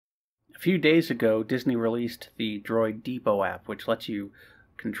few days ago, Disney released the Droid Depot app, which lets you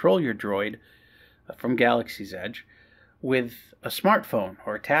control your droid from Galaxy's Edge with a smartphone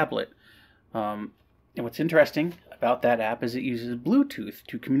or a tablet. And what's interesting about that app is it uses Bluetooth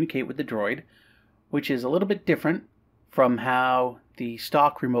to communicate with the droid, which is a little bit different from how the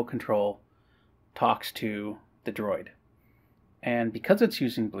stock remote control talks to the droid. And because it's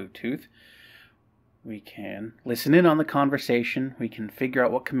using Bluetooth, we can listen in on the conversation, we can figure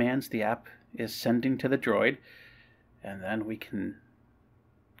out what commands the app is sending to the droid, and then we can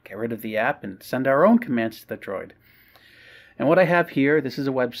get rid of the app and send our own commands to the droid. And what I have here, this is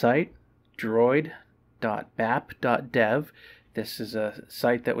a website, droid.bap.dev. This is a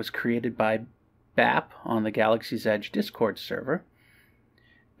site that was created by BAP on the Galaxy's Edge Discord server.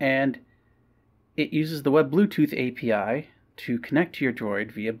 And it uses the Web Bluetooth API to connect to your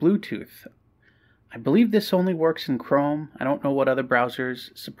droid via Bluetooth. I believe this only works in Chrome. I don't know what other browsers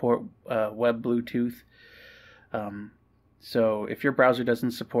support Web Bluetooth. So if your browser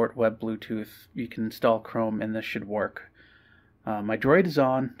doesn't support Web Bluetooth, you can install Chrome and this should work. My droid is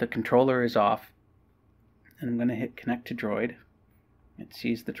on, the controller is off, and I'm going to hit connect to droid. It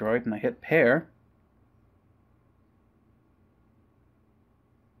sees the droid and I hit pair.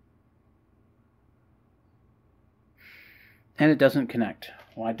 And it doesn't connect.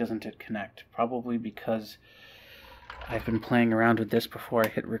 Why doesn't it connect? Probably because I've been playing around with this before I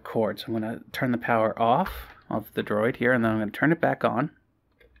hit record. So I'm going to turn the power off of the droid here, and then I'm going to turn it back on.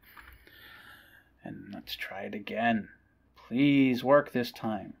 And let's try it again. Please work this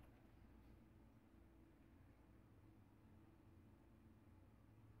time.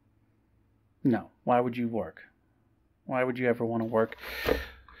 No. Why would you work? Why would you ever want to work?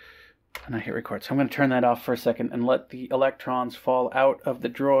 And I hit record. So I'm going to turn that off for a second and let the electrons fall out of the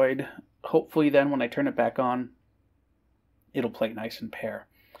droid. Hopefully then when I turn it back on, it'll play nice and pair.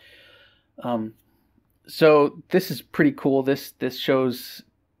 So this is pretty cool. This shows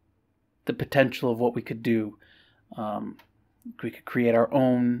the potential of what we could do. We could create our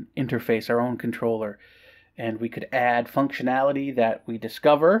own interface, our own controller, and we could add functionality that we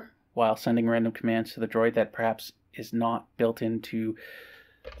discover while sending random commands to the droid that perhaps is not built into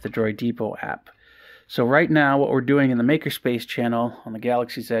the Droid Depot app. So right now what we're doing in the Makerspace channel on the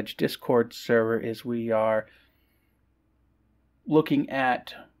Galaxy's Edge Discord server is we are looking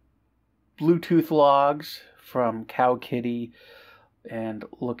at Bluetooth logs from CowKitty and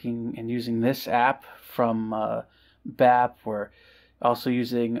looking and using this app from BAP. We're also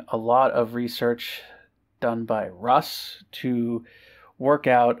using a lot of research done by Russ to work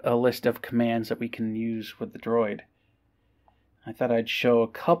out a list of commands that we can use with the droid. I thought I'd show a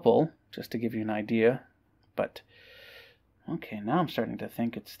couple just to give you an idea, but okay, now I'm starting to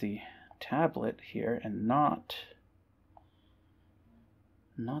think it's the tablet here and not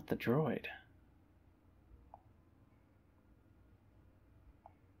the droid.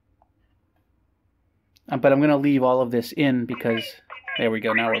 But I'm going to leave all of this in because, there we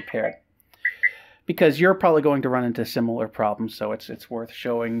go, now we're paired. Because you're probably going to run into similar problems, so it's worth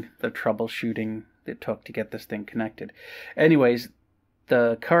showing the troubleshooting it took to get this thing connected. Anyways,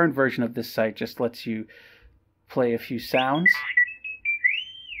 the current version of this site just lets you play a few sounds.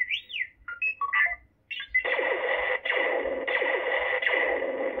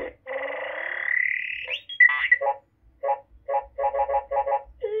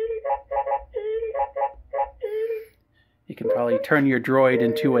 You can probably turn your droid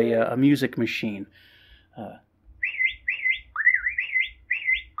into a music machine.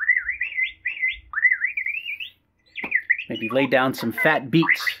 Maybe lay down some fat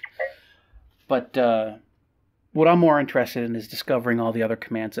beats. But what I'm more interested in is discovering all the other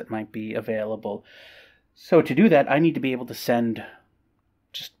commands that might be available. So to do that, I need to be able to send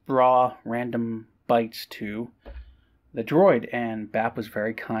just raw, random bytes to the droid. And BAP was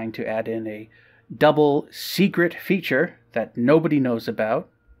very kind to add in a double secret feature that nobody knows about.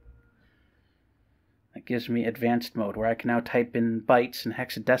 That gives me advanced mode, where I can now type in bytes in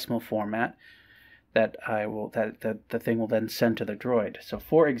hexadecimal format that the thing will then send to the droid. So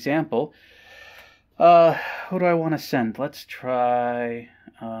for example, what do I want to send? Let's try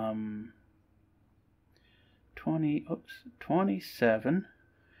 27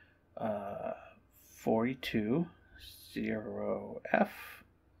 42 0F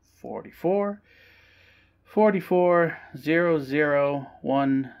 44 44 00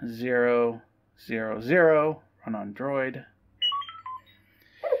 10 00, run on droid.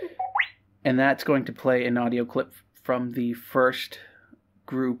 And that's going to play an audio clip from the first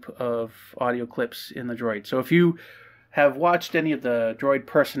group of audio clips in the droid. So if you have watched any of the droid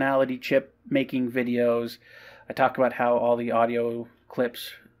personality chip making videos, I talk about how all the audio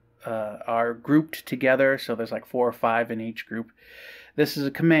clips are grouped together, so there's like 4 or 5 in each group. This is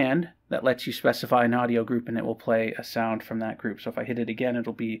a command that lets you specify an audio group, and it will play a sound from that group. So if I hit it again,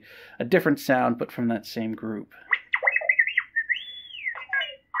 it'll be a different sound, but from that same group.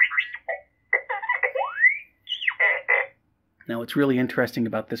 Now, what's really interesting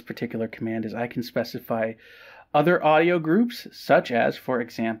about this particular command is I can specify other audio groups, such as, for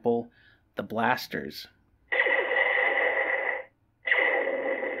example, the blasters.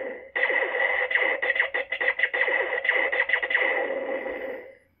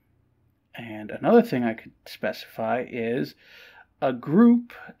 And another thing I could specify is a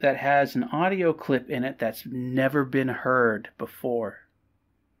group that has an audio clip in it that's never been heard before.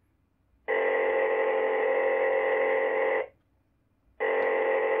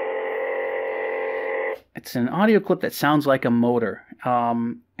 It's an audio clip that sounds like a motor.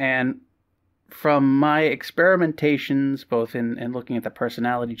 And from my experimentations, both in looking at the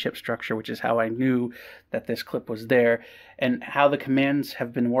personality chip structure, which is how I knew that this clip was there, and how the commands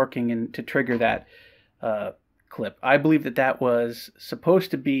have been working to trigger that clip, I believe that that was supposed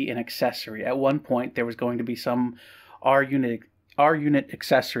to be an accessory. At one point, there was going to be some R-unit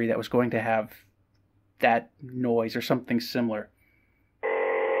accessory that was going to have that noise or something similar.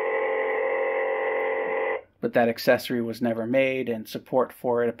 But that accessory was never made, and support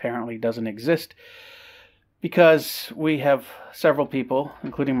for it apparently doesn't exist, because we have several people,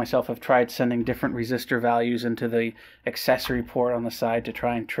 including myself, have tried sending different resistor values into the accessory port on the side to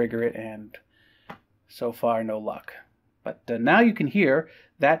try and trigger it, and so far no luck. But now you can hear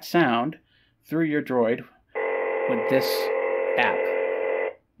that sound through your Droid with this app,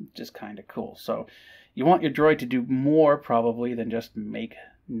 which is kind of cool. So you want your Droid to do more probably than just make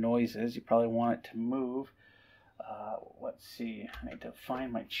noises. You probably want it to move. Let's see, I need to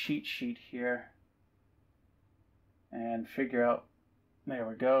find my cheat sheet here and figure out, there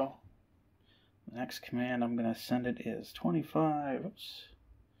we go. The next command I'm going to send it is 25, oops,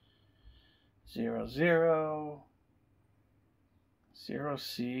 00,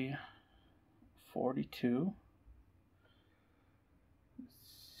 0C, 42,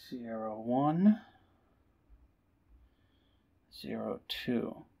 01,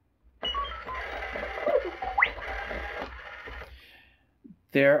 02.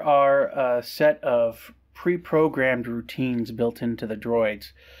 There are a set of pre-programmed routines built into the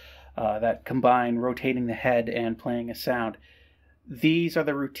droids that combine rotating the head and playing a sound. These are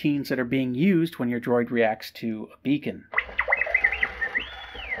the routines that are being used when your droid reacts to a beacon.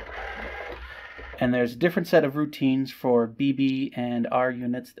 And there's a different set of routines for BB and R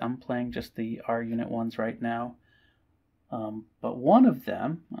units. I'm playing just the R unit ones right now. But one of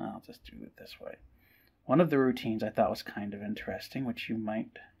them, I'll just do it this way. One of the routines I thought was kind of interesting, which you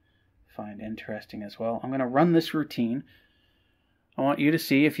might find interesting as well. I'm going to run this routine. I want you to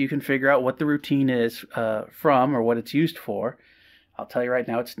see if you can figure out what the routine is from or what it's used for. I'll tell you right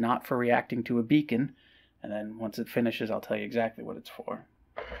now, it's not for reacting to a beacon. And then once it finishes, I'll tell you exactly what it's for.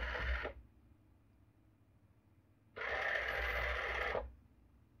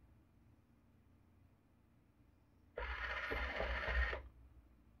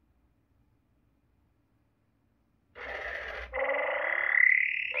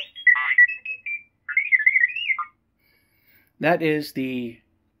 That is the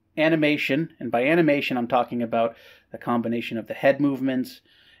animation, and by animation I'm talking about the combination of the head movements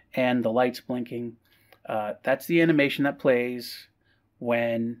and the lights blinking. That's the animation that plays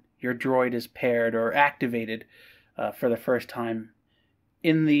when your droid is paired or activated for the first time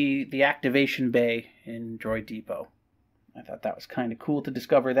in the activation bay in Droid Depot. I thought that was kind of cool to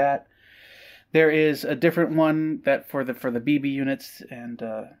discover that. There is a different one that for the BB units, and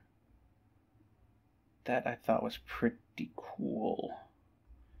that I thought was pretty cool.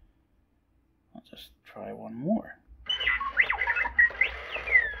 I'll just try one more.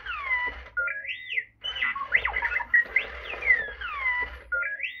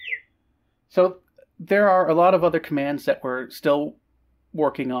 So there are a lot of other commands that we're still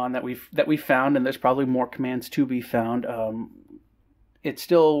working on that we've found, and there's probably more commands to be found.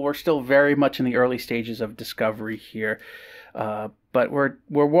 We're still very much in the early stages of discovery here. But we're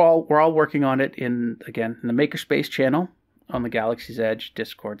all working on it in the Makerspace channel on the Galaxy's Edge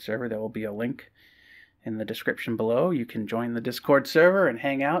Discord server. There will be a link in the description below. You can join the Discord server and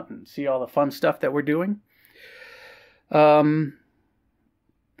hang out and see all the fun stuff that we're doing. And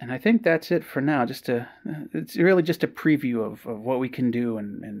I think that's it for now. It's really just a preview of what we can do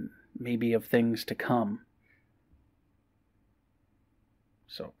and maybe of things to come.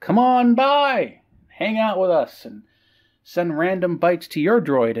 So come on by, hang out with us, and send random bytes to your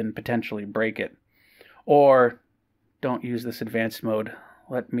droid and potentially break it. Or don't use this advanced mode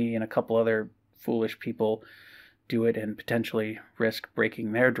let me and a couple other foolish people do it and potentially risk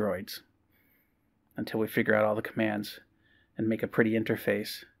breaking their droids until we figure out all the commands and make a pretty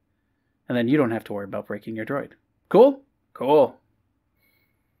interface. And then you don't have to worry about breaking your droid. Cool? Cool.